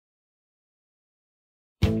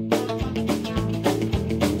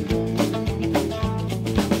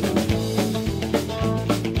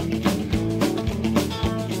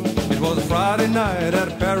Friday night at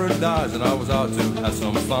a paradise, and I was out to have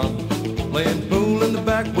some fun, playing pool in the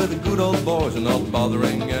back with the good old boys and not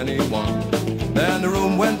bothering anyone. Then the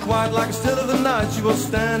room went quiet like a still of the night. She was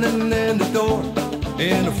standing in the door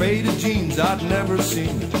in her faded jeans. I'd never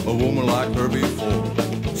seen a woman like her before.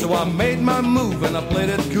 So I made my move and I played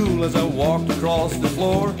it cool as I walked across the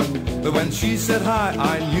floor. But when she said hi,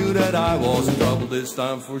 I knew that I was in trouble this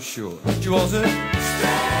time for sure. She was a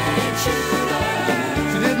straight shooter.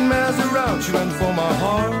 She didn't mess around, she went for my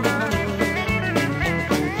heart.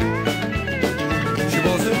 She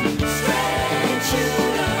was a straight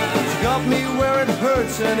shooter. She got me where it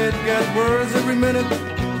hurts and it gets worse every minute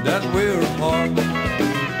that we're apart.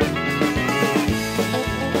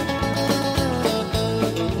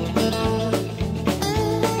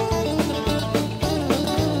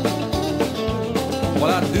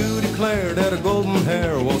 Well, I do declare that her golden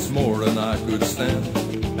hair was more than I could stand,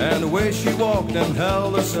 and the way she walked and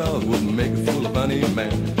held herself would make a fool of any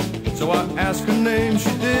man. So I asked her name, she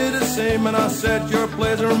did the same, and I said, your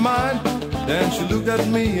place or mine? Then she looked at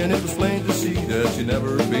me and it was plain to see that she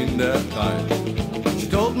never been that kind. She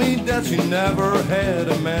told me that she never had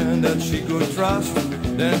a man that she could trust.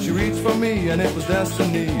 Then she reached for me and it was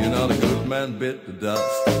destiny, and all the good man bit the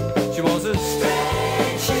dust. She was a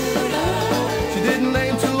straight shooter. She didn't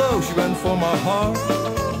aim too low, she went for my heart.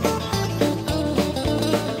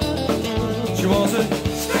 She was a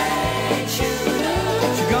straight shooter.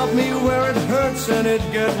 She got me where it hurts and it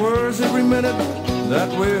gets worse every minute that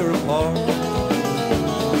we're apart.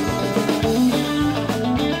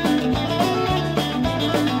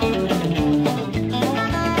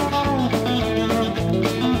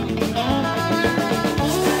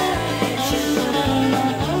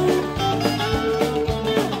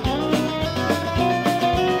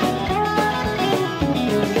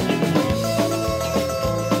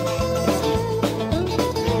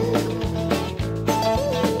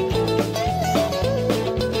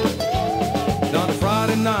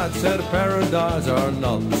 At a paradise are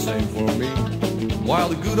not the same for me. While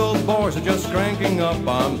the good old boys are just cranking up,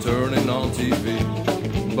 I'm turning on TV.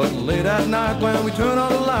 But late at night when we turn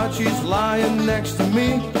on the light, she's lying next to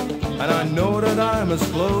me, and I know that I'm as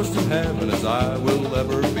close to heaven as I will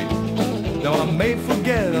ever be. Now I may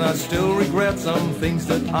forget and I still regret some things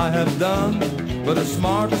that I have done, but the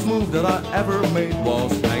smartest move that I ever made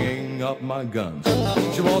was hanging up my guns.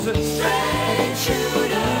 She was a straight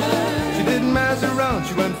shooter. She didn't mess around,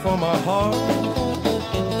 she went for my heart.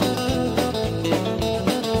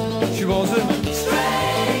 She was a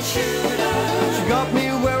straight shooter. She got me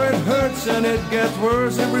where it hurts and it gets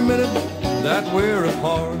worse every minute that we're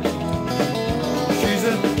apart. She's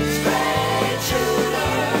a straight shooter.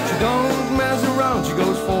 She don't mess around, she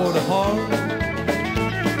goes for the heart.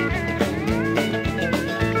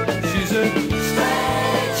 She's a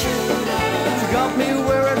straight shooter. She got me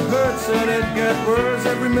where it hurts and it gets worse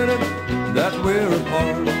every minute that we're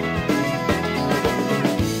apart.